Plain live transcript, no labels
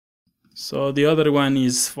So the other one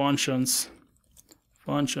is functions.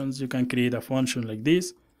 Functions, you can create a function like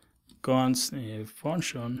this. Const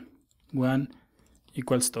function 1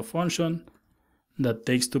 equals to function that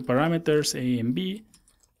takes two parameters, a and b,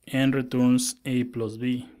 and returns a plus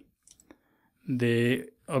b. The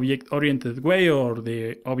object-oriented way, or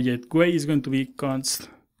the object way, is going to be const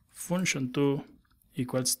function2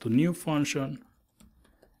 equals to new function,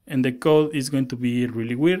 and the code is going to be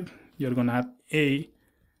really weird. You're going to add a,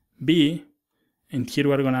 b, and here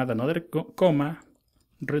we're going to add another comma,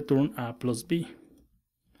 return a plus b.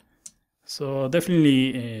 So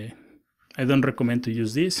definitely I don't recommend to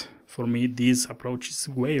use this. For me, this approach is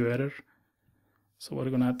way better. So we're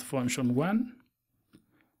going to add function 1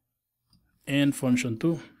 and function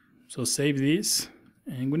 2. So save this,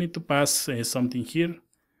 and we need to pass something here.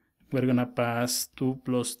 We're going to pass 2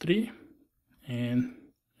 plus 3 and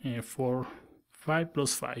 4, 5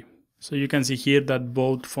 plus 5. So you can see here that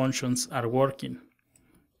both functions are working.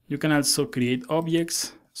 You can also create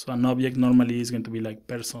objects. So an object normally is going to be like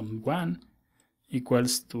person1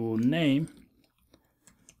 equals to name.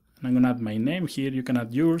 And I'm going to add my name here. You can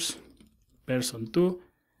add yours. Person2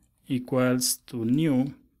 equals to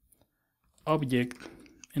new object.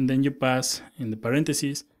 And then you pass in the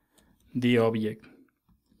parentheses the object.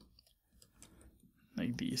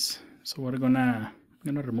 Like this. So we're gonna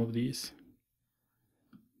remove this.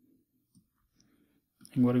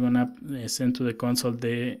 And we're gonna send to the console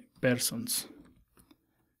the persons.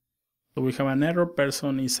 So we have an error,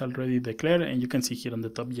 person is already declared, and you can see here on the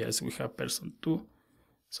top, yes, we have person2.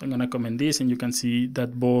 So I'm gonna comment this, and you can see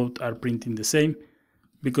that both are printing the same,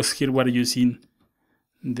 because here we're using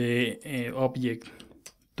the object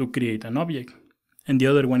to create an object, and the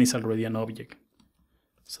other one is already an object.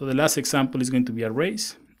 So the last example is going to be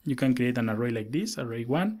arrays. You can create an array like this, array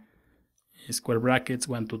 1, square brackets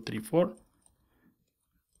 1, 2, 3, 4.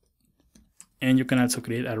 And you can also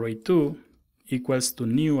create array 2 equals to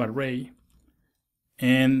new array,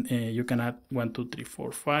 and you can add 1, 2, 3,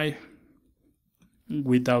 4, 5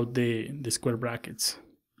 without the square brackets.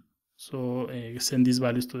 So send these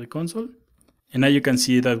values to the console, and now you can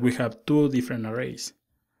see that we have two different arrays.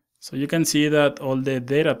 So you can see that all the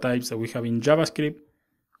data types that we have in JavaScript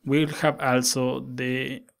will have also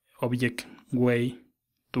the object way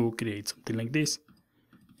to create something like this.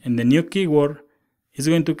 And the new keyword is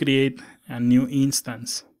going to create a new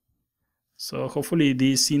instance. So hopefully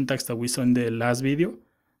this syntax that we saw in the last video,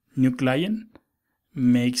 new client,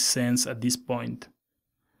 makes sense at this point.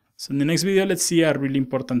 So in the next video, let's see a really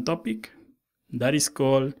important topic that is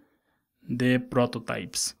called the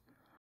prototypes.